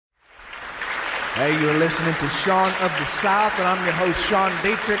Hey, you're listening to Sean of the South, and I'm your host, Sean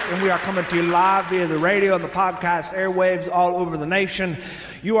Dietrich, and we are coming to you live via the radio and the podcast airwaves all over the nation.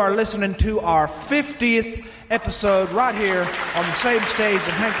 You are listening to our 50th episode right here on the same stage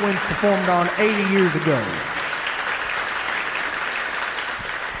that Hank Williams performed on 80 years ago.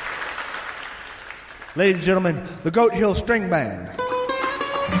 Ladies and gentlemen, the Goat Hill String Band.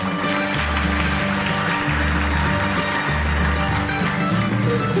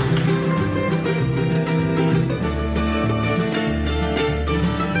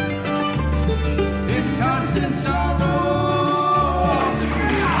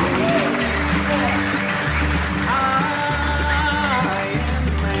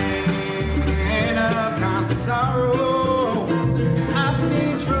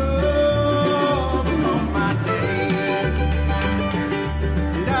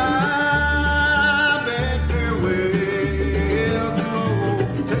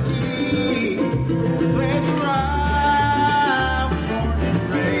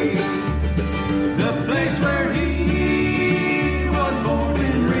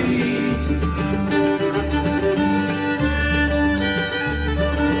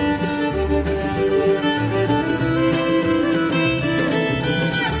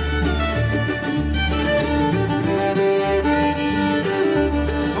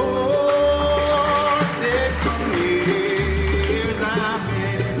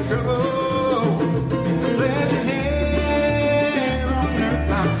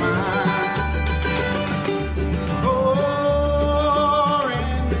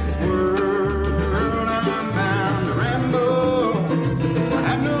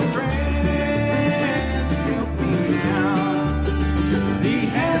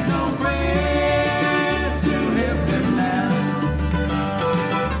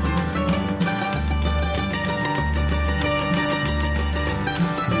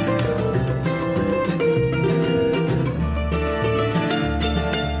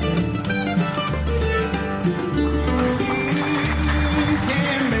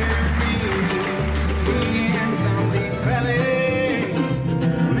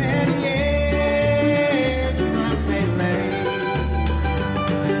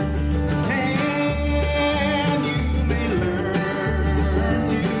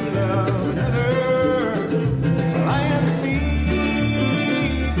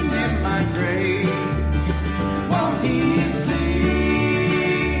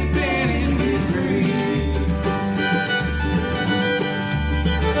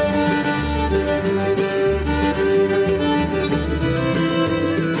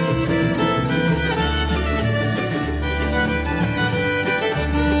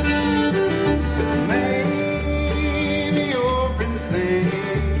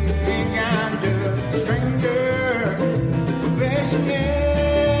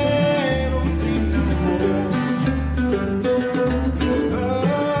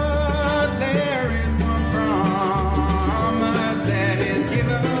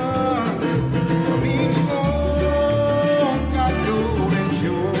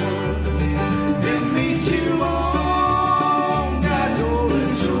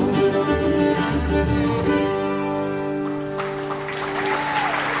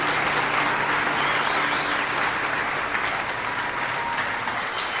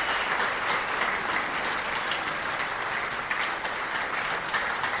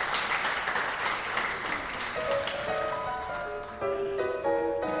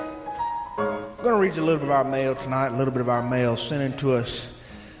 Read you a little bit of our mail tonight, a little bit of our mail sent in to us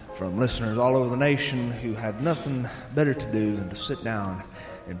from listeners all over the nation who had nothing better to do than to sit down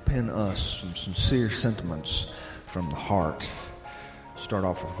and pen us some sincere sentiments from the heart. Start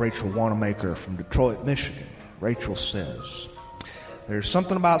off with Rachel Wanamaker from Detroit, Michigan. Rachel says, "There's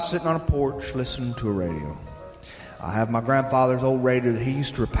something about sitting on a porch listening to a radio. I have my grandfather's old radio that he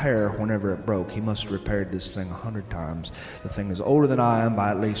used to repair whenever it broke. He must have repaired this thing 100 times. The thing is older than I am by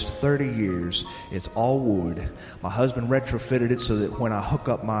at least 30 years. It's all wood. My husband retrofitted it so that when I hook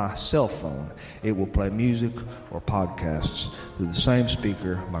up my cell phone, it will play music or podcasts through the same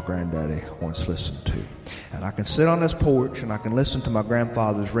speaker my granddaddy once listened to. And I can sit on this porch and I can listen to my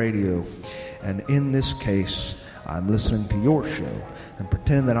grandfather's radio. And in this case, I'm listening to your show and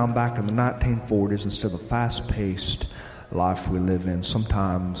pretending that I'm back in the 1940s instead of the fast-paced life we live in.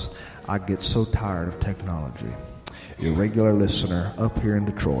 Sometimes I get so tired of technology. Your regular listener up here in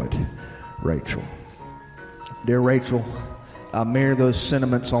Detroit, Rachel." Dear Rachel, I mirror those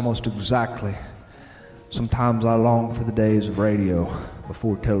sentiments almost exactly. Sometimes I long for the days of radio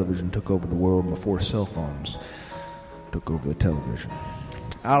before television took over the world and before cell phones took over the television.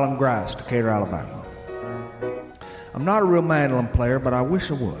 Alan Grass, Decatur, Alabama. I'm not a real mandolin player, but I wish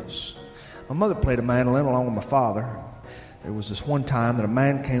I was. My mother played a mandolin along with my father. There was this one time that a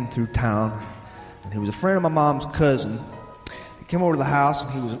man came through town, and he was a friend of my mom's cousin. He came over to the house,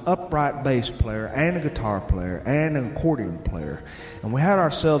 and he was an upright bass player and a guitar player and an accordion player. And we had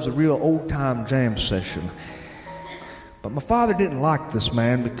ourselves a real old-time jam session. But my father didn't like this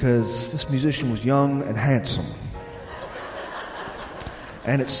man because this musician was young and handsome.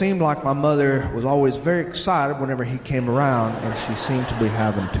 And it seemed like my mother was always very excited whenever he came around, and she seemed to be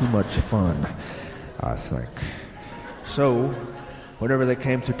having too much fun, I think. So, whenever they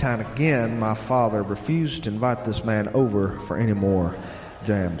came through town again, my father refused to invite this man over for any more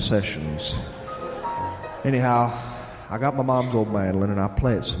jam sessions. Anyhow, I got my mom's old mandolin, and I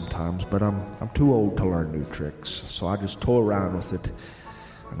play it sometimes, but I'm too old to learn new tricks, so I just toy around with it,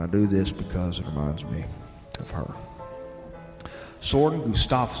 and I do this because it reminds me of her. Soren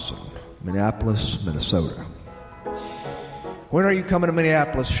Gustafsson, Minneapolis, Minnesota. When are you coming to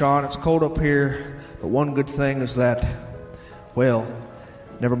Minneapolis, Sean? It's cold up here, but one good thing is that, well,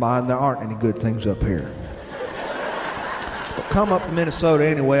 never mind, there aren't any good things up here. But come up to Minnesota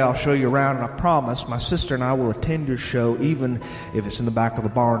anyway, I'll show you around, and I promise my sister and I will attend your show even if it's in the back of the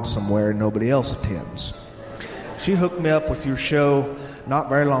barn somewhere and nobody else attends. She hooked me up with your show not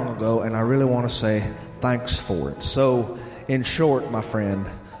very long ago, and I really want to say thanks for it. So, in short, my friend,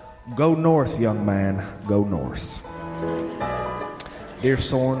 go north, young man, go north. Dear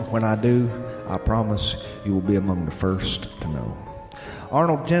Soren, when I do, I promise you will be among the first to know.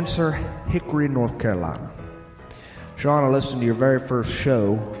 Arnold Genser, Hickory, North Carolina. Sean, I listened to your very first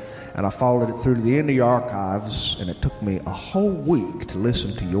show, and I followed it through to the end of your archives, and it took me a whole week to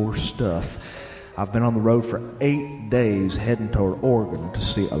listen to your stuff. I've been on the road for 8 days heading toward Oregon to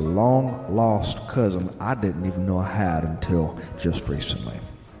see a long-lost cousin I didn't even know I had until just recently.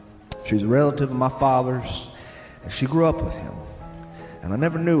 She's a relative of my father's, and she grew up with him. And I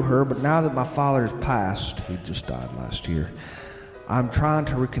never knew her, but now that my father has passed, he just died last year, I'm trying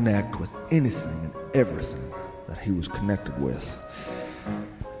to reconnect with anything and everything that he was connected with.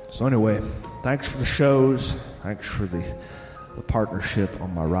 So anyway, thanks for the shows. Thanks for the partnership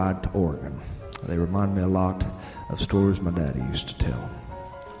on my ride to Oregon. They remind me a lot of stories my daddy used to tell.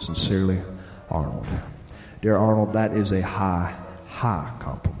 Sincerely, Arnold. Dear Arnold, that is a high, high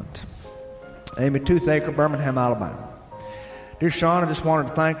compliment. Amy Toothaker, Birmingham, Alabama. Dear Sean, I just wanted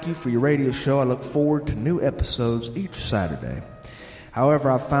to thank you for your radio show. I look forward to new episodes each Saturday. However,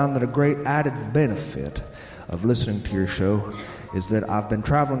 I've found that a great added benefit of listening to your show is that I've been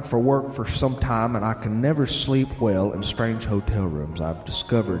traveling for work for some time, and I can never sleep well in strange hotel rooms. I've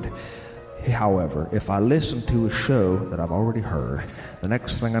discovered, however, if I listen to a show that I've already heard, the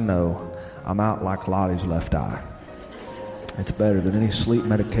next thing I know, I'm out like Lottie's left eye. It's better than any sleep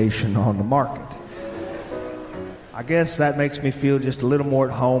medication on the market. I guess that makes me feel just a little more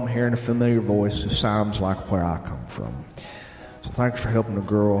at home hearing a familiar voice who sounds like where I come from. So thanks for helping a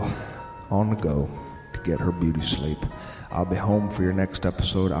girl on the go to get her beauty sleep. I'll be home for your next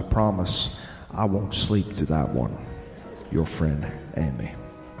episode. I promise I won't sleep through that one. Your friend, Amy.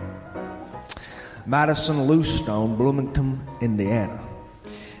 Madison Lewstone, Bloomington, Indiana.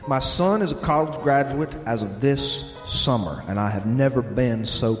 My son is a college graduate as of this summer, and I have never been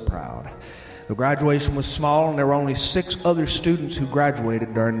so proud. The graduation was small, and there were only 6 other students who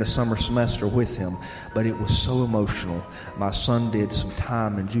graduated during the summer semester with him, but it was so emotional. My son did some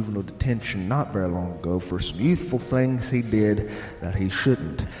time in juvenile detention not very long ago for some youthful things he did that he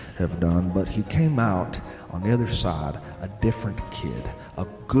shouldn't have done, but he came out on the other side a different kid, a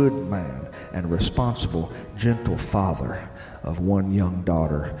good man, and a responsible, gentle father of one young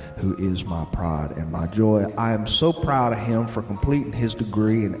daughter who is my pride and my joy. I am so proud of him for completing his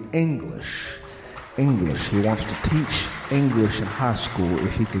degree in English. He wants to teach English in high school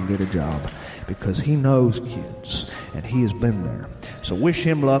if he can get a job, because he knows kids and he has been there. So wish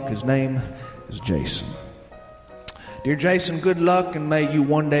him luck. His name is Jason. Dear Jason, good luck, and may you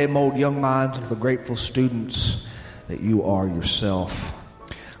one day mold young minds into the grateful students that you are yourself.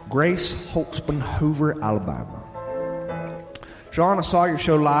 Grace Holtzman, Hoover, Alabama. Sean, I saw your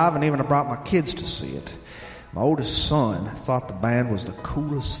show live, and even I brought my kids to see it. My oldest son thought the band was the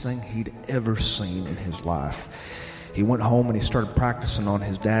coolest thing he'd ever seen in his life. He went home and he started practicing on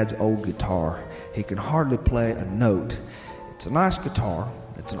his dad's old guitar. He can hardly play a note. It's a nice guitar.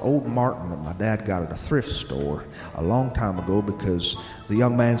 It's an old Martin that my dad got at a thrift store a long time ago because the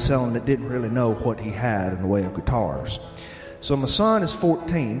young man selling it didn't really know what he had in the way of guitars. So my son is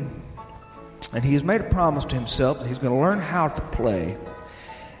 14, and he has made a promise to himself that he's going to learn how to play.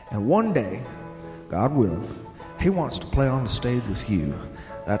 And one day, God willing, he wants to play on the stage with you.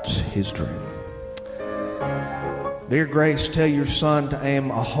 That's his dream. Dear Grace, tell your son to aim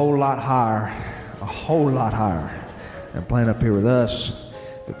a whole lot higher, and playing up here with us,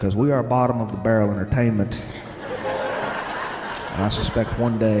 because we are bottom of the barrel entertainment. And I suspect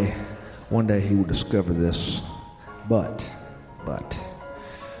one day he will discover this. But,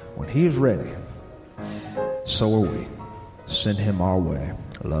 when he is ready, so are we. Send him our way.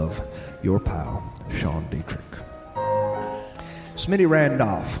 Love, your pal, Sean Dietrich. Smitty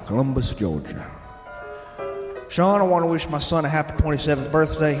Randolph, Columbus, Georgia. Sean, I want to wish my son a happy 27th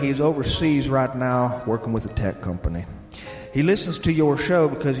birthday. He's overseas right now working with a tech company. He listens to your show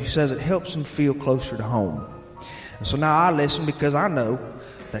because he says it helps him feel closer to home. And so now I listen because I know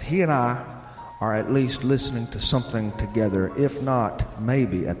that he and I are at least listening to something together, if not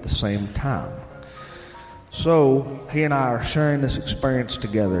maybe at the same time. So he and I are sharing this experience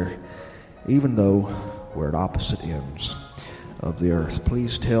together, even though we're at opposite ends of the earth.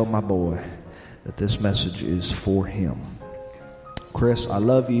 Please tell my boy that this message is for him. Chris, I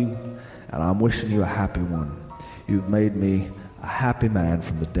love you, and I'm wishing you a happy one. You've made me a happy man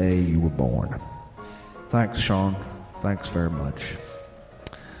from the day you were born. Thanks, Sean. Thanks very much.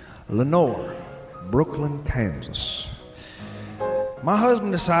 Lenore, Brooklyn, Kansas. My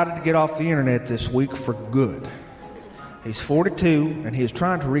husband decided to get off the internet this week for good. He's 42, and he is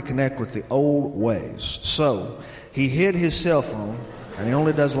trying to reconnect with the old ways. So he hid his cell phone, and he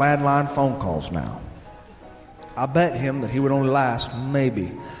only does landline phone calls now. I bet him that he would only last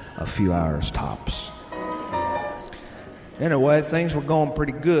maybe a few hours tops. Anyway, things were going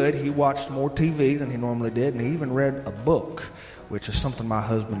pretty good. He watched more TV than he normally did, and he even read a book, which is something my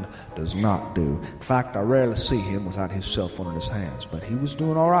husband does not do. In fact, I rarely see him without his cell phone in his hands, but he was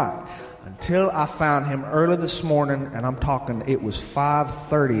doing all right until I found him early this morning, and I'm talking, it was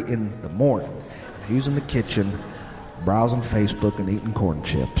 5:30 in the morning. He was in the kitchen browsing Facebook and eating corn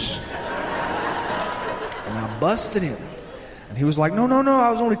chips. And I busted him, and he was like, no,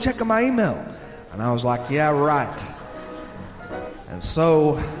 I was only checking my email. And I was like, yeah, right. And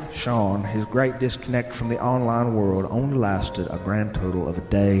so, Sean, his great disconnect from the online world only lasted a grand total of a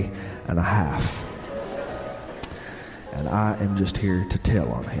day and a half. And I am just here to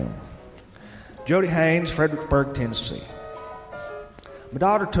tell on him. Jody Haynes, Fredericksburg, Tennessee. My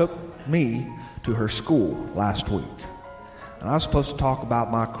daughter took me to her school last week. And I was supposed to talk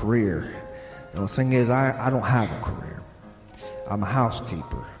about my career. And the thing is, I don't have a career. I'm a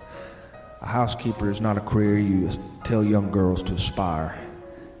housekeeper. A housekeeper is not a career you tell young girls to aspire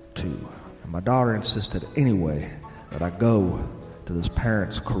to. And my daughter insisted anyway that I go to this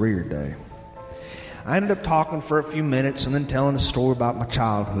parents' career day. I ended up talking for a few minutes and then telling a story about my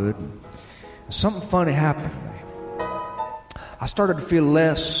childhood. And something funny happened to me. I started to feel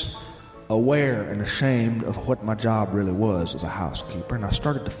less aware and ashamed of what my job really was as a housekeeper, and I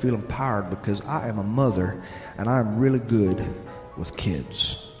started to feel empowered because I am a mother and I am really good with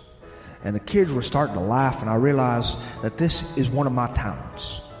kids. And the kids were starting to laugh, and I realized that this is one of my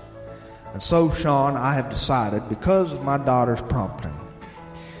talents. And so, Sean, I have decided, because of my daughter's prompting,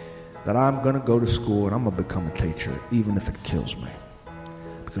 that I'm going to go to school and I'm going to become a teacher, even if it kills me.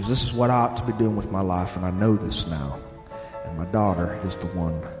 Because this is what I ought to be doing with my life, and I know this now. And my daughter is the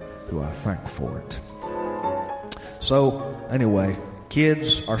one who I thank for it. So, anyway,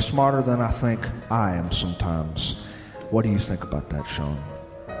 kids are smarter than I think I am sometimes. What do you think about that, Sean?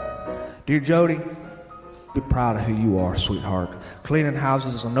 Dear Jody, be proud of who you are, sweetheart. Cleaning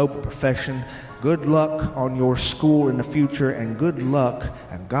houses is a noble profession. Good luck on your school in the future, and good luck,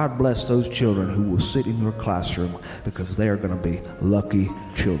 and God bless those children who will sit in your classroom, because they are going to be lucky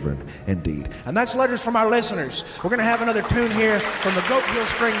children indeed. And that's letters from our listeners. We're going to have another tune here from the Goat Hill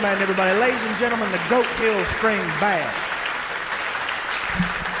String Band, everybody. Ladies and gentlemen, the Goat Hill String Band.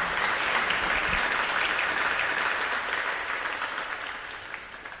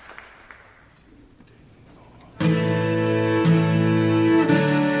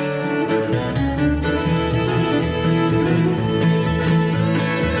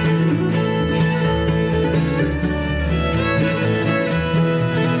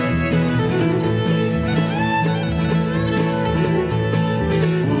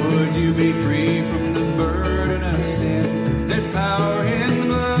 Be free from the burden of sin.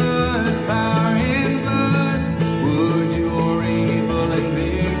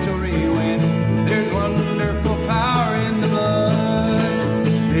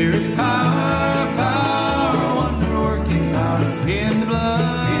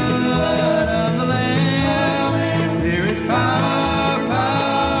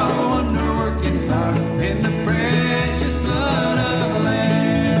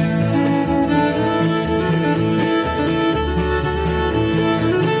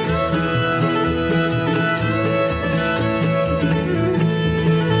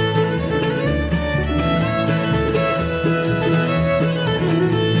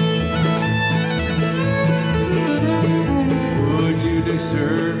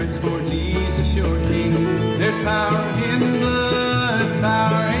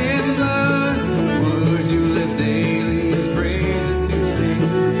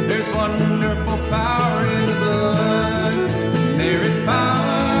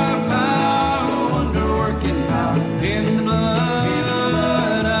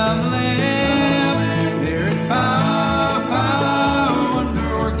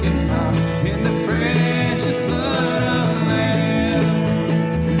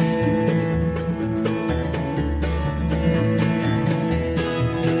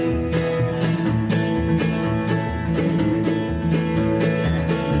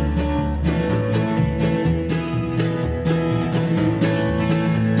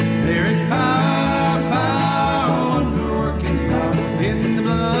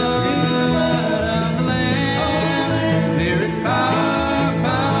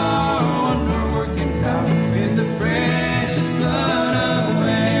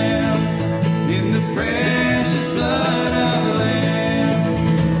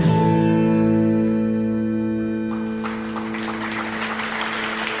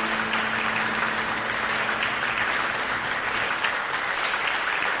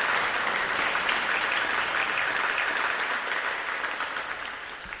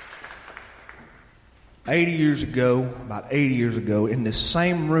 About 80 years ago, in this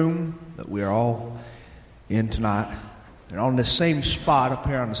same room that we are all in tonight, and on this same spot up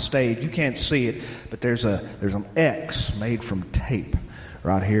here on the stage, you can't see it, but there's an X made from tape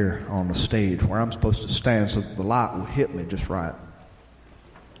right here on the stage where I'm supposed to stand so that the light will hit me just right.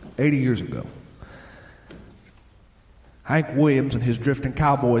 80 years ago, Hank Williams and his Drifting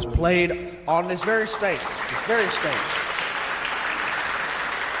Cowboys played on this very stage.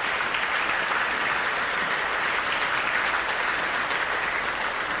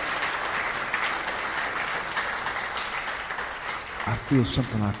 I feel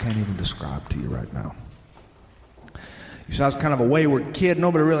something I can't even describe to you right now. You see, I was kind of a wayward kid.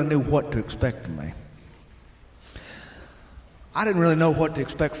 Nobody really knew what to expect of me. I didn't really know what to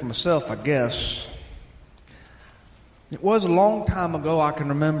expect from myself, I guess. It was a long time ago. I can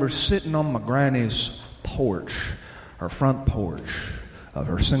remember sitting on my granny's porch, her front porch of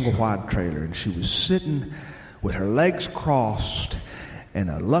her single wide trailer, and she was sitting with her legs crossed and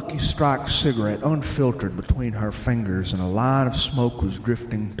a Lucky Strike cigarette unfiltered between her fingers, and a line of smoke was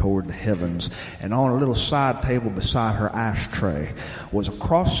drifting toward the heavens. And on a little side table beside her ashtray was a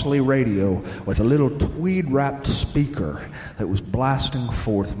Crossley radio with a little tweed-wrapped speaker that was blasting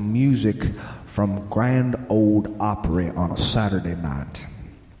forth music from Grand Ole Opry on a Saturday night.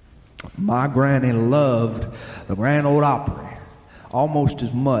 My granny loved the Grand Ole Opry almost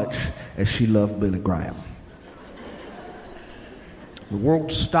as much as she loved Billy Graham. The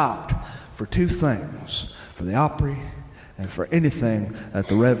world stopped for two things, for the Opry and for anything that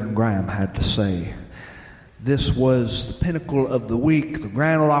the Reverend Graham had to say. This was the pinnacle of the week. The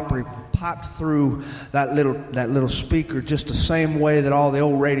Grand Ole Opry piped through that little speaker just the same way that all the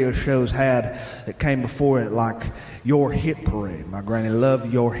old radio shows had that came before it, like Your Hit Parade. My granny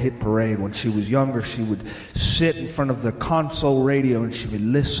loved Your Hit Parade. When she was younger, she would sit in front of the console radio and she would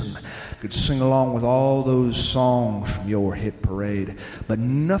listen. Could sing along with all those songs from Your Hit Parade. But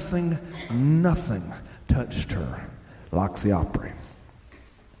nothing touched her like the Opry.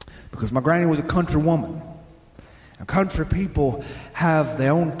 Because my granny was a country woman. And country people have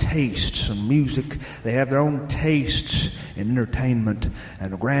their own tastes in music. They have their own tastes in entertainment.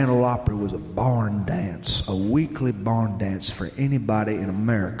 And the Grand Ole Opry was a barn dance, a weekly barn dance for anybody in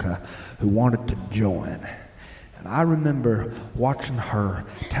America who wanted to join. And I remember watching her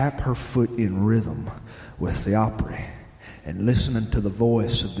tap her foot in rhythm with the Opry and listening to the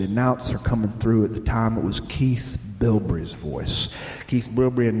voice of the announcer coming through. At the time, it was Keith Bilbrey's voice. Keith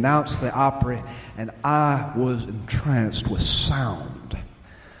Bilbrey announced the Opry, and I was entranced with sound.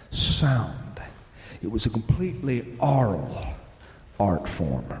 It was a completely oral art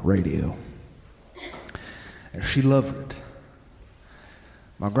form, radio. And she loved it.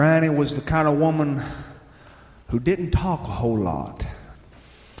 My granny was the kind of woman who didn't talk a whole lot.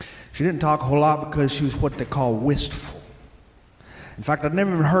 She didn't talk a whole lot because she was what they call wistful. In fact, I'd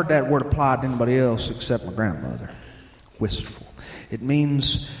never even heard that word applied to anybody else except my grandmother. Wistful. It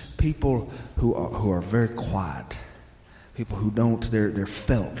means people who are very quiet. People who don't, they're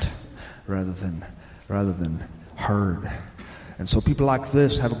felt rather than heard. And so people like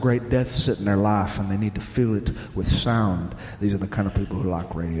this have a great deficit in their life, and they need to feel it with sound. These are the kind of people who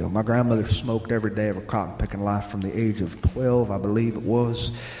like radio. My grandmother smoked every day of her cotton-picking life from the age of 12, I believe it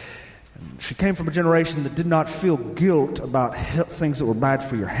was. And she came from a generation that did not feel guilt about things that were bad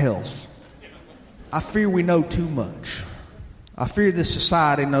for your health. I fear we know too much. I fear this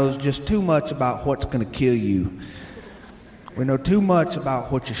society knows just too much about what's going to kill you. We know too much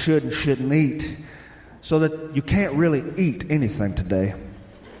about what you should and shouldn't eat, so that you can't really eat anything today.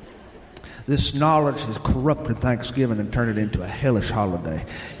 This knowledge has corrupted Thanksgiving and turned it into a hellish holiday.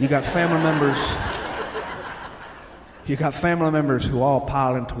 You got family members who all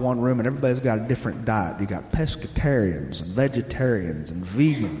pile into one room, and everybody's got a different diet. You got pescatarians and vegetarians and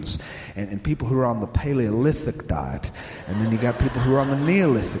vegans and people who are on the Paleolithic diet. And then you got people who are on the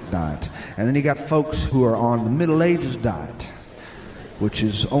Neolithic diet. And then you got folks who are on the Middle Ages diet, which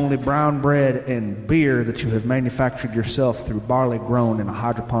is only brown bread and beer that you have manufactured yourself through barley grown in a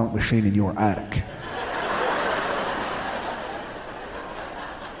hydroponic machine in your attic.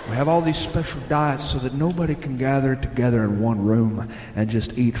 We have all these special diets so that nobody can gather together in one room and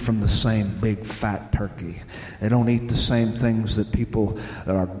just eat from the same big fat turkey. They don't eat the same things that people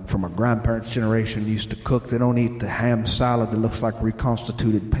that are from our grandparents' generation used to cook. They don't eat the ham salad that looks like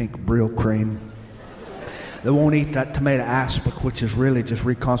reconstituted pink Brill cream. They won't eat that tomato aspic, which is really just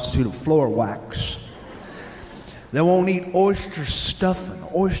reconstituted floor wax. They won't eat oyster stuffing,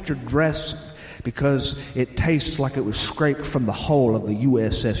 oyster dressing, because it tastes like it was scraped from the hull of the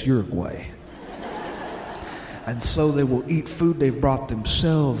USS Uruguay. And so they will eat food they've brought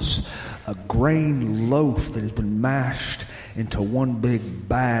themselves a grain loaf that has been mashed into one big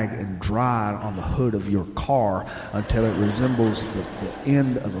bag and dried on the hood of your car until it resembles the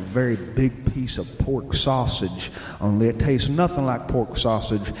end of a very big piece of pork sausage, only it tastes nothing like pork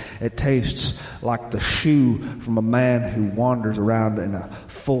sausage. It tastes like the shoe from a man who wanders around in a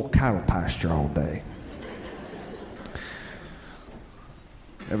full cattle pasture all day.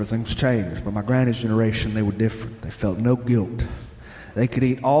 Everything's changed, but my granny's generation, they were different. They felt no guilt. They could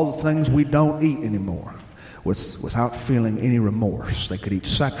eat all the things we don't eat anymore without feeling any remorse. They could eat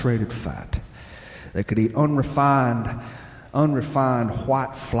saturated fat. They could eat unrefined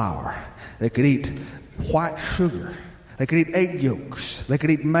white flour. They could eat white sugar. They could eat egg yolks. They could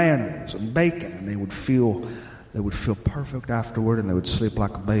eat mayonnaise and bacon, and they would feel perfect afterward, and they would sleep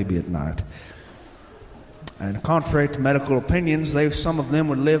like a baby at night. And contrary to medical opinions, some of them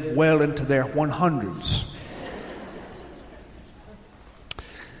would live well into their 100s.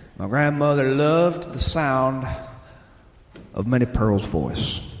 My grandmother loved the sound of Minnie Pearl's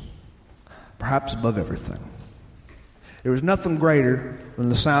voice, perhaps above everything. There was nothing greater than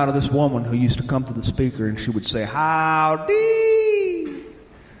the sound of this woman who used to come to the speaker and she would say, "Howdy!"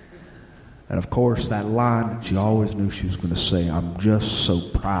 And of course, that line that she always knew she was going to say, "I'm just so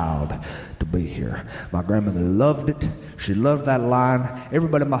proud to be here." My grandmother loved it. She loved that line.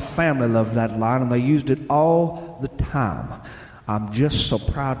 Everybody in my family loved that line, and they used it all the time. "I'm just so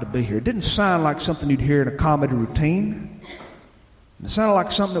proud to be here." It didn't sound like something you'd hear in a comedy routine. It sounded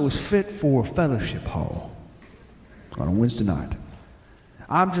like something that was fit for a fellowship hall on a Wednesday night.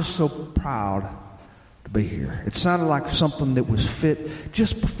 "I'm just so proud to be here." It sounded like something that was fit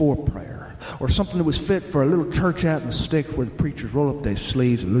just before prayer, or something that was fit for a little church out in the sticks where the preachers roll up their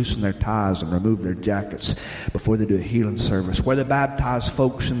sleeves and loosen their ties and remove their jackets before they do a healing service, where they baptize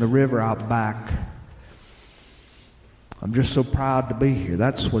folks in the river out back. "I'm just so proud to be here."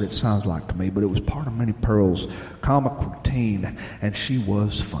 That's what it sounds like to me, but it was part of Minnie Pearl's comic routine, and she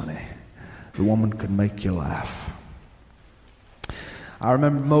was funny. The woman could make you laugh. I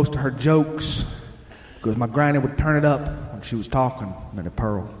remember most of her jokes because my granny would turn it up when she was talking, Minnie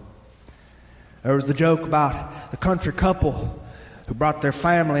Pearl. There was the joke about the country couple who brought their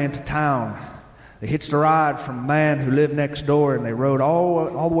family into town. They hitched a ride from a man who lived next door, and they rode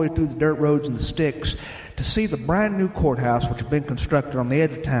all the way through the dirt roads and the sticks to see the brand new courthouse which had been constructed on the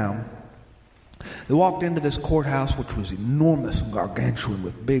edge of town. They walked into this courthouse, which was enormous and gargantuan,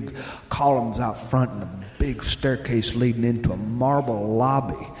 with big columns out front and a big staircase leading into a marble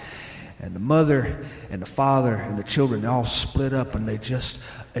lobby. And the mother and the father and the children, they all split up, and they just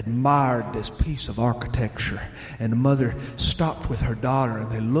admired this piece of architecture. And the mother stopped with her daughter,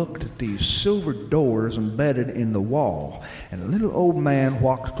 and they looked at these silver doors embedded in the wall. And a little old man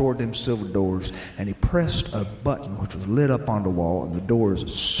walked toward them silver doors, and he pressed a button which was lit up on the wall, and the doors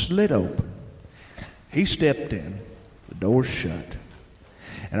slid open. He stepped in, the doors shut.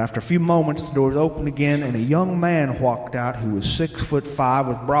 And after a few moments, the doors opened again, and a young man walked out who was 6'5",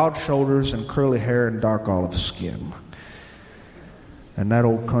 with broad shoulders and curly hair and dark olive skin. And that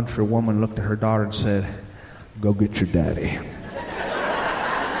old country woman looked at her daughter and said, "Go get your daddy."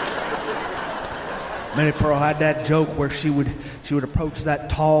 Minnie Pearl had that joke where she would approach that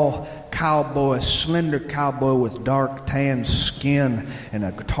tall cowboy, slender cowboy with dark tan skin and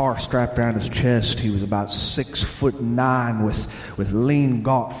a guitar strapped around his chest. He was about 6'9" with lean,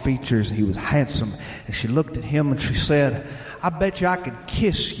 gaunt features. He was handsome. And she looked at him and she said, "I bet you I could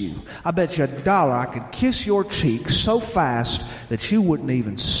kiss you. I bet you $1 I could kiss your cheek so fast that you wouldn't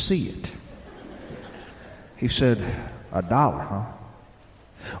even see it." He said, $1, huh?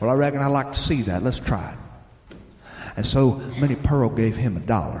 "Well, I reckon I'd like to see that. Let's try it." And so Minnie Pearl gave him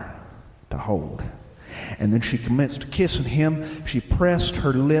 $1 to hold. And then she commenced kissing him. She pressed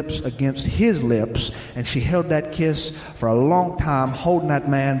her lips against his lips, and she held that kiss for a long time, holding that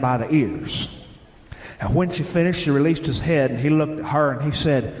man by the ears. And when she finished, she released his head, and he looked at her, and he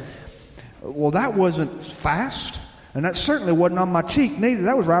said, "Well, that wasn't fast, and that certainly wasn't on my cheek neither.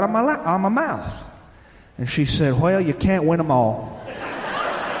 That was right on my mouth." And she said, "Well, you can't win them all."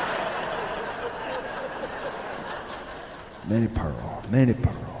 Minnie Pearl, Minnie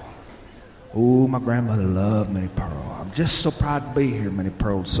Pearl. Oh, my grandmother loved Minnie Pearl. "I'm just so proud to be here," Minnie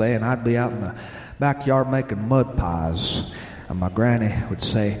Pearl would say, and I'd be out in the backyard making mud pies. And my granny would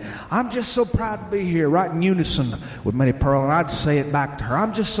say, "I'm just so proud to be here," right in unison with Minnie Pearl, and I'd say it back to her,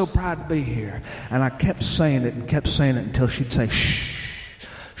 "I'm just so proud to be here." And I kept saying it until she'd say, "Shh,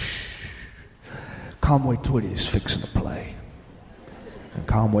 shh. Conway Twitty's fixing to play." And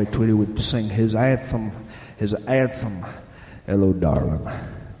Conway Twitty would sing his anthem, "Hello, darling,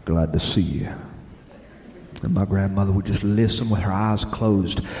 glad to see you." And my grandmother would just listen with her eyes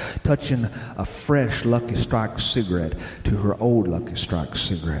closed, touching a fresh Lucky Strike cigarette to her old Lucky Strike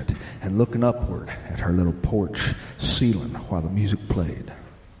cigarette and looking upward at her little porch ceiling while the music played.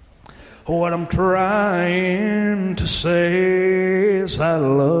 What I'm trying to say is I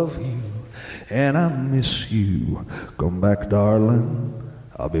love you and I miss you. Come back, darling,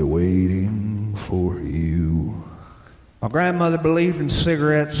 I'll be waiting for you. My grandmother believed in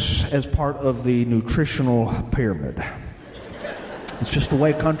cigarettes as part of the nutritional pyramid. It's just the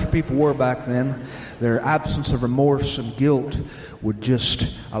way country people were back then. Their absence of remorse and guilt would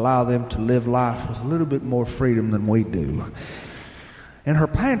just allow them to live life with a little bit more freedom than we do. In her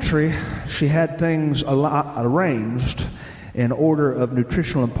pantry, she had things arranged in order of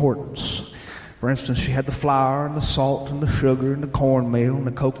nutritional importance. For instance, she had the flour and the salt and the sugar and the cornmeal and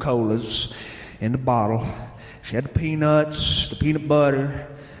the Coca-Colas in the bottle. She had the peanuts, the peanut butter,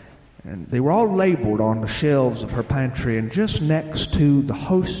 and they were all labeled on the shelves of her pantry. And just next to the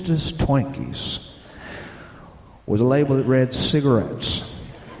Hostess Twinkies was a label that read cigarettes.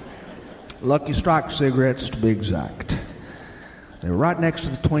 Lucky Strike cigarettes, to be exact. They were right next to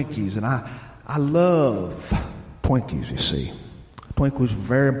the Twinkies, and I love Twinkies, you see. Twinkies were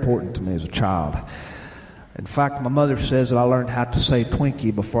very important to me as a child. In fact, my mother says that I learned how to say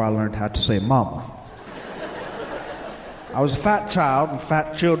Twinkie before I learned how to say mama. I was a fat child, and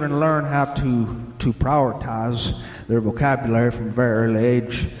fat children learn how to prioritize their vocabulary from a very early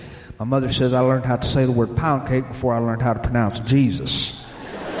age. My mother says I learned how to say the word pound cake before I learned how to pronounce Jesus.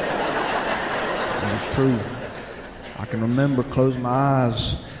 That's true. I can remember closing my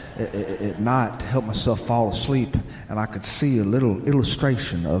eyes at night to help myself fall asleep, and I could see a little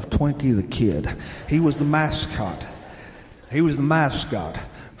illustration of Twinkie the Kid. He was the mascot. He was the mascot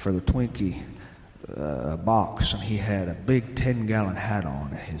for the Twinkie box, and he had a big 10-gallon hat on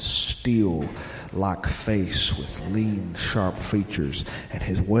and his steel-like face with lean, sharp features and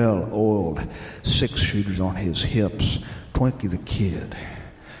his well-oiled six-shooters on his hips. Twinkie the Kid.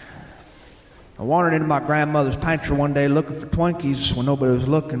 I wandered into my grandmother's pantry one day looking for Twinkies when nobody was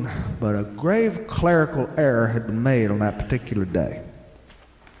looking, but a grave clerical error had been made on that particular day.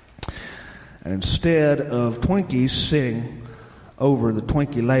 And instead of Twinkies sitting over the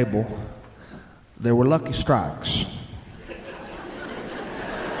Twinkie label, there were Lucky Strikes.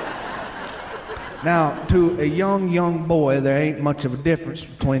 Now, to a young boy, there ain't much of a difference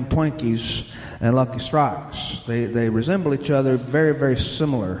between Twinkies and Lucky Strikes. They resemble each other, very, very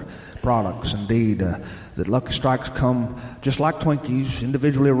similar products indeed. That Lucky Strikes come just like Twinkies,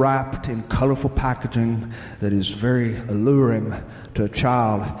 individually wrapped in colorful packaging that is very alluring to a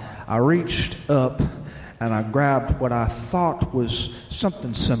child. I reached up and I grabbed what I thought was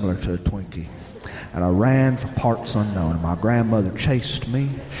something similar to a Twinkie. And I ran for parts unknown. And my grandmother chased me.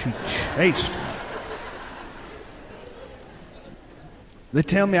 She chased me. They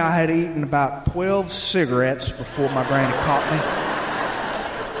tell me I had eaten about 12 cigarettes before my granny caught me.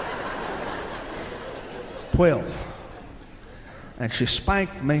 12. And she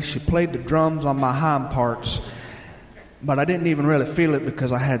spanked me. She played the drums on my hind parts. But I didn't even really feel it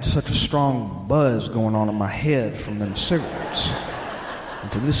because I had such a strong buzz going on in my head from them cigarettes. And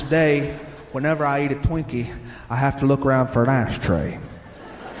to this day, whenever I eat a Twinkie, I have to look around for an ashtray.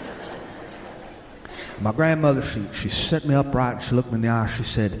 My grandmother, she set me upright and she looked me in the eye. She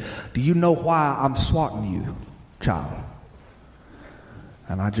said, "Do you know why I'm swatting you, child?"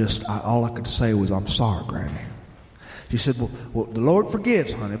 And all I could say was, "I'm sorry, Granny." She said, well, the Lord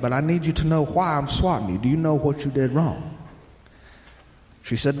forgives, honey, but I need you to know why I'm swatting you. Do you know what you did wrong?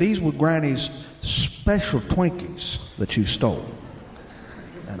 She said, "These were Granny's special Twinkies that you stole.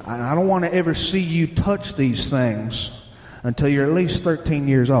 And I don't want to ever see you touch these things until you're at least 13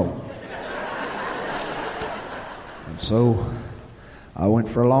 years old." And so I went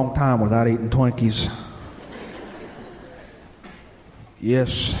for a long time without eating Twinkies.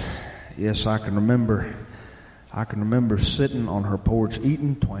 Yes, I can remember sitting on her porch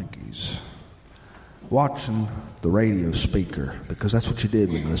eating Twinkies, watching the radio speaker, because that's what you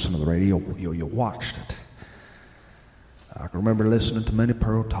did when you listened to the radio. You watched it. I can remember listening to Minnie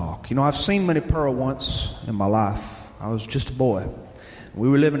Pearl talk. You know, I've seen Minnie Pearl once in my life. I was just a boy. We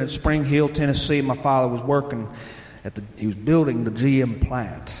were living in Spring Hill, Tennessee. My father was working he was building the GM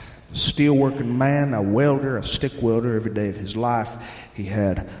plant. A steel-working man, a welder, a stick welder every day of his life. He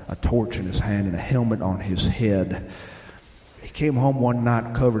had a torch in his hand and a helmet on his head. He came home one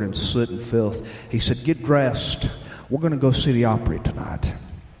night covered in soot and filth. He said, "Get dressed. We're going to go see the Opry tonight."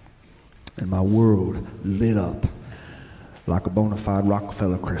 And my world lit up like a bona fide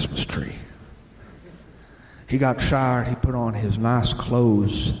Rockefeller Christmas tree. He got showered. He put on his nice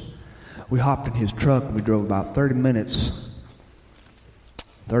clothes, we hopped in his truck and we drove about 30 minutes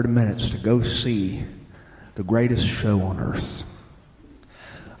to go see the greatest show on earth.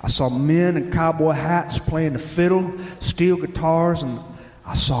 I saw men in cowboy hats playing the fiddle, steel guitars, and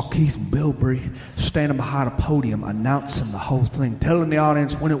I saw Keith Bilbrey standing behind a podium announcing the whole thing, telling the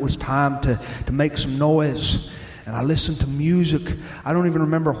audience when it was time to make some noise. And I listened to music. I don't even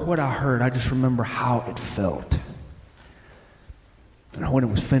remember what I heard. I just remember how it felt. And when it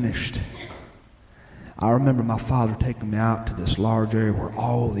was finished, I remember my father taking me out to this large area where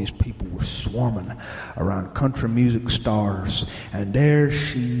all these people were swarming around country music stars. And there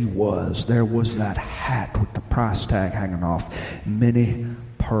she was. There was that hat with the price tag hanging off. Minnie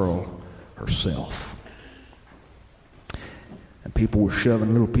Pearl herself. And people were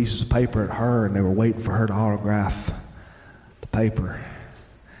shoving little pieces of paper at her, and they were waiting for her to autograph the paper.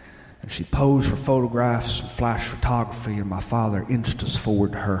 And she posed for photographs and flash photography, and my father inched us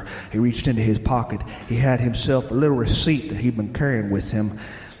forward to her. He reached into his pocket. He had himself a little receipt that he'd been carrying with him,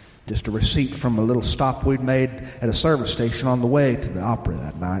 just a receipt from a little stop we'd made at a service station on the way to the opera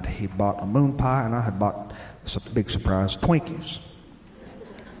that night. He bought a moon pie, and I had bought, big surprise, Twinkies.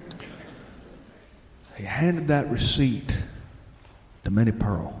 He handed that receipt to Minnie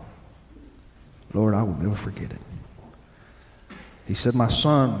Pearl. Lord, I will never forget it. He said, my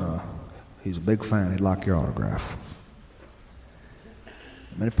son, he's a big fan. He'd like your autograph.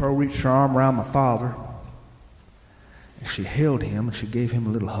 Minnie Pearl reached her arm around my father, and she held him, and she gave him a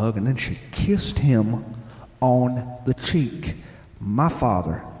little hug, and then she kissed him on the cheek. My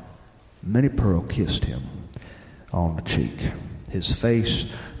father, Minnie Pearl, kissed him on the cheek. His face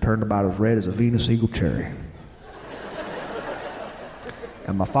turned about as red as a Venus Eagle cherry.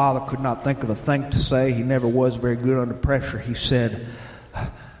 And my father could not think of a thing to say. He never was very good under pressure. He said,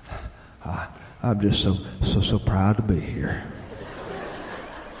 I'm just so proud to be here.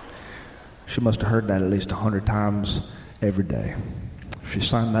 She must have heard that at least 100 times every day. She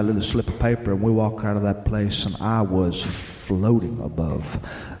signed that little slip of paper, and we walked out of that place, and I was floating above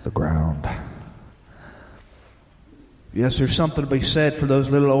the ground. Yes, there's something to be said for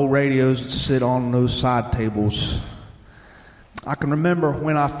those little old radios that sit on those side tables. I can remember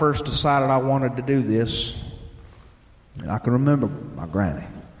when I first decided I wanted to do this. And I can remember my granny,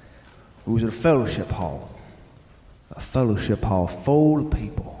 who was at a fellowship hall full of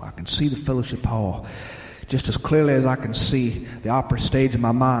people. I can see the fellowship hall just as clearly as I can see the opera stage in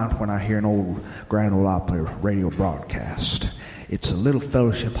my mind when I hear an old Grand Ole Opry radio broadcast. It's a little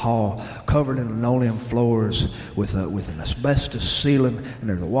fellowship hall covered in linoleum floors with an asbestos ceiling, and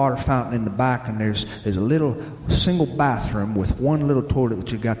there's a water fountain in the back, and there's a little single bathroom with one little toilet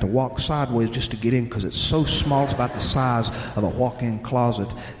that you got to walk sideways just to get in because it's so small. It's about the size of a walk-in closet.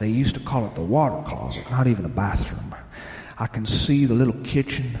 They used to call it the water closet, not even a bathroom. I can see the little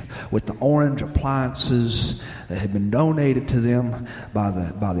kitchen with the orange appliances that had been donated to them by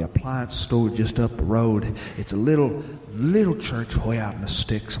the appliance store just up the road. It's a little church way out in the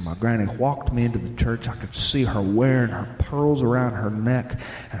sticks, and my granny walked me into the church. I could see her wearing her pearls around her neck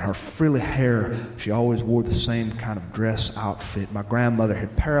and her frilly hair. She always wore the same kind of dress outfit. My grandmother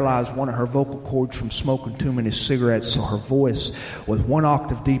had paralyzed one of her vocal cords from smoking too many cigarettes, so her voice was one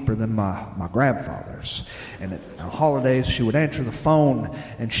octave deeper than my grandfather's. And on holidays, she would answer the phone,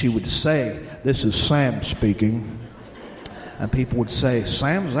 and she would say, "This is Sam speaking." And people would say,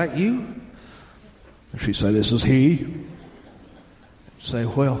 "Sam, is that you?" And she'd say, "This is he." I'd say,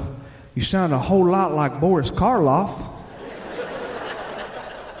 "Well, you sound a whole lot like Boris Karloff."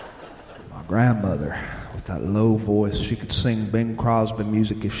 My grandmother, with that low voice, she could sing Bing Crosby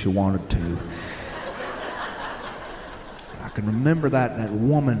music if she wanted to. I can remember that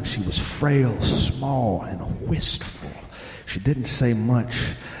woman. She was frail, small, and wistful. She didn't say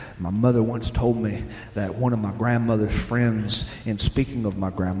much. My mother once told me that one of my grandmother's friends, in speaking of my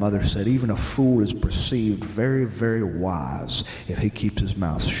grandmother, said even a fool is perceived very, very wise if he keeps his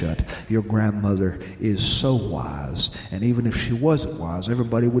mouth shut. Your grandmother is so wise, and even if she wasn't wise,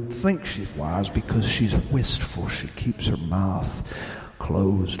 everybody would think she's wise because she's wistful. She keeps her mouth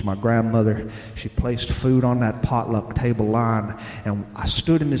closed. My grandmother, she placed food on that potluck table line, and I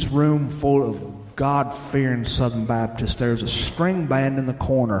stood in this room full of God-fearing Southern Baptists. There was a string band in the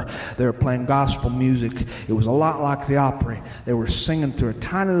corner. They were playing gospel music. It was a lot like the Opry. They were singing through a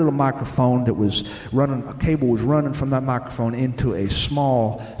tiny little microphone that was running, a cable was running from that microphone into a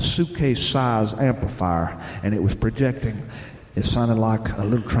small suitcase-sized amplifier, and it was projecting. It sounded like a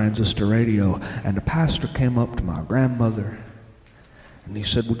little transistor radio, and the pastor came up to my grandmother, and he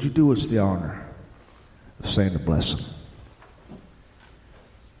said, "Would you do us the honor of saying the blessing?"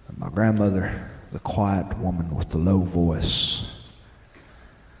 And my grandmother, the quiet woman with the low voice,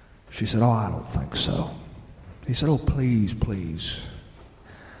 She said, "Oh, I don't think so." He said, "Oh, please, please."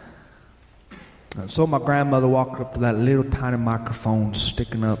 And so my grandmother walked up to that little tiny microphone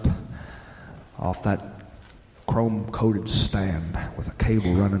sticking up off that chrome-coated stand with a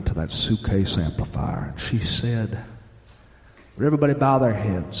cable running to that suitcase amplifier. And she said, "Would everybody bow their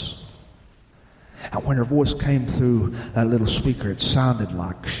heads?" And when her voice came through that little speaker, it sounded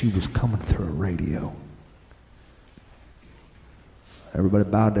like she was coming through a radio. Everybody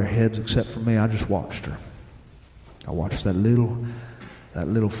bowed their heads except for me. I just watched her. I watched that little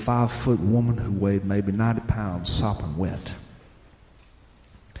 5-foot woman who weighed maybe 90 pounds sopping wet.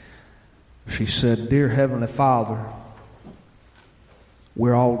 She said, "Dear Heavenly Father,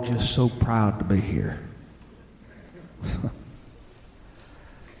 we're all just so proud to be here."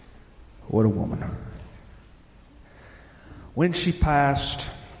 What a woman. When she passed,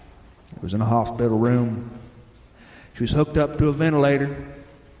 it was in a hospital room. She was hooked up to a ventilator.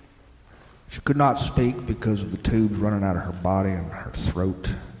 She could not speak because of the tubes running out of her body and her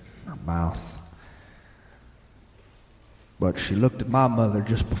throat, her mouth. But she looked at my mother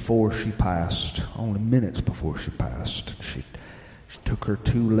just before she passed, only minutes before she passed. She took her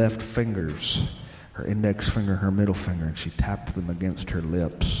 2 left fingers, her index finger and her middle finger, and she tapped them against her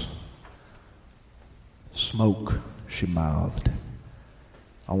lips. "Smoke," she mouthed.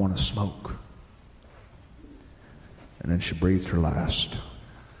 "I want to smoke." And then she breathed her last.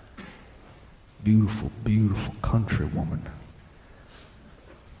 Beautiful, beautiful country woman.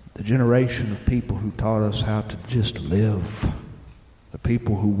 The generation of people who taught us how to just live. The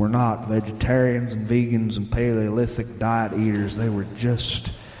people who were not vegetarians and vegans and Paleolithic diet eaters. They were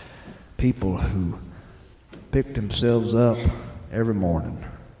just people who picked themselves up every morning.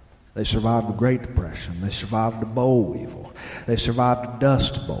 They survived the Great Depression. They survived the boll weevil. They survived the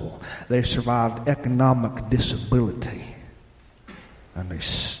Dust Bowl. They survived economic disability. And they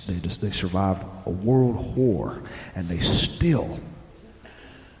survived a world war. And they still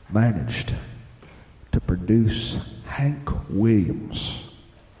managed to produce Hank Williams.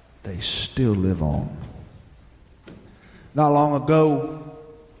 They still live on. Not long ago,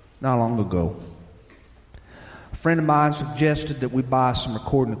 a friend of mine suggested that we buy some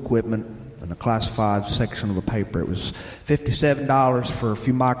recording equipment in the classified section of the paper. It was $57 for a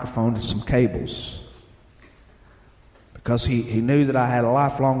few microphones and some cables. Because he knew that I had a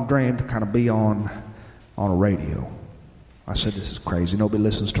lifelong dream to kind of be on a radio. I said, "This is crazy. Nobody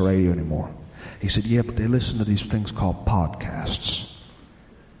listens to radio anymore." He said, "Yeah, but they listen to these things called podcasts."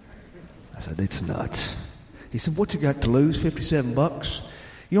 I said, "It's nuts." He said, "What you got to lose? $57?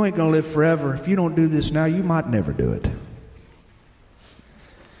 You ain't going to live forever. If you don't do this now, you might never do it."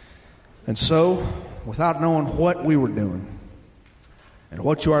 And so, without knowing what we were doing, and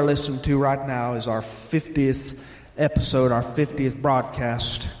what you are listening to right now is our 50th episode, our 50th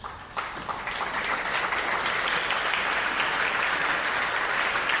broadcast.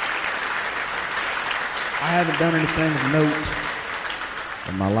 I haven't done anything of note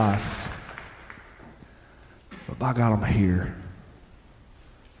in my life. But by God, I'm here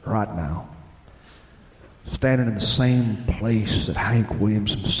right now, standing in the same place that Hank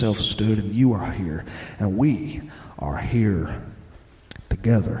Williams himself stood, and you are here, and we are here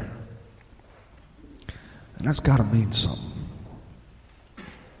together. And that's got to mean something.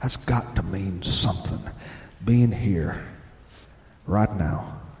 That's got to mean something, being here right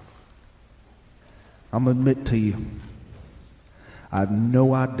now. I'm going to admit to you, I have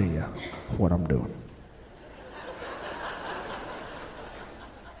no idea what I'm doing.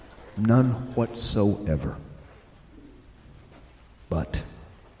 None whatsoever. But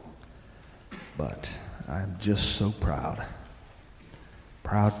I am just so proud.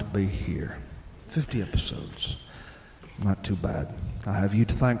 Proud to be here. 50 episodes. Not too bad. I have you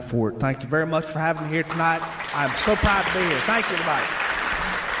to thank for it. Thank you very much for having me here tonight. I'm so proud to be here. Thank you, everybody.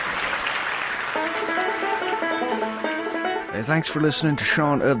 Hey, thanks for listening to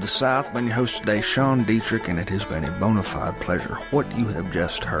Sean of the South. I've been your host today, Sean Dietrich, and it has been a bona fide pleasure. What you have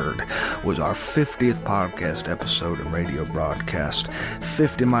just heard was our 50th podcast episode and radio broadcast.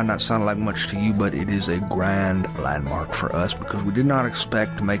 50 might not sound like much to you, but it is a grand landmark for us because we did not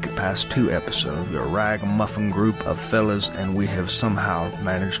expect to make it past 2 episodes. We're a ragamuffin group of fellas, and we have somehow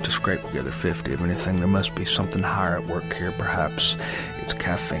managed to scrape together 50. If anything, there must be something higher at work here. Perhaps it's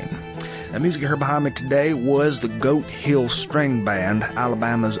caffeine. The music you heard behind me today was the Goat Hill String Band,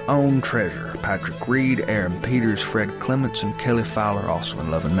 Alabama's own treasure. Patrick Reed, Aaron Peters, Fred Clements, and Kelly Fowler, also in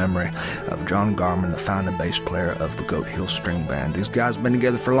love and memory of John Garman, the founding bass player of the Goat Hill String Band. These guys have been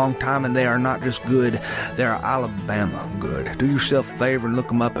together for a long time, and they are not just good, they are Alabama good. Do yourself a favor and look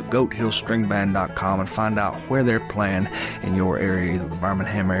them up at goathillstringband.com and find out where they're playing in your area, either the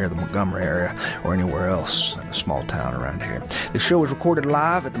Birmingham area, the Montgomery area, or anywhere else in a small town around here. This show was recorded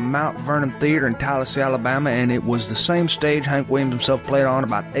live at the Mount Vernon Theater in Tallahassee, Alabama, and it was the same stage Hank Williams himself played on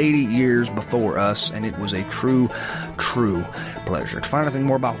about 80 years before us, and it was a true pleasure. To find anything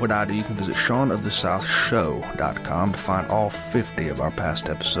more about what I do, you can visit SeanOfTheSouthShow.com to find all 50 of our past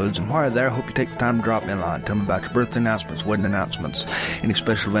episodes. And while you're there, I hope you take the time to drop me a line. Tell me about your birthday announcements, wedding announcements, any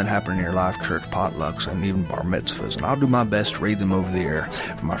special event happening in your life, church potlucks, and even bar mitzvahs. And I'll do my best to read them over the air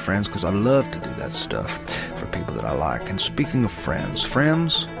for my friends, because I love to do that stuff for people that I like. And speaking of friends,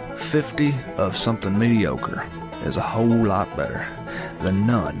 50 of something mediocre is a whole lot better than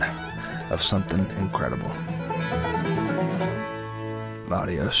none of something incredible.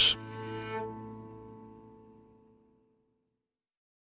 Adios.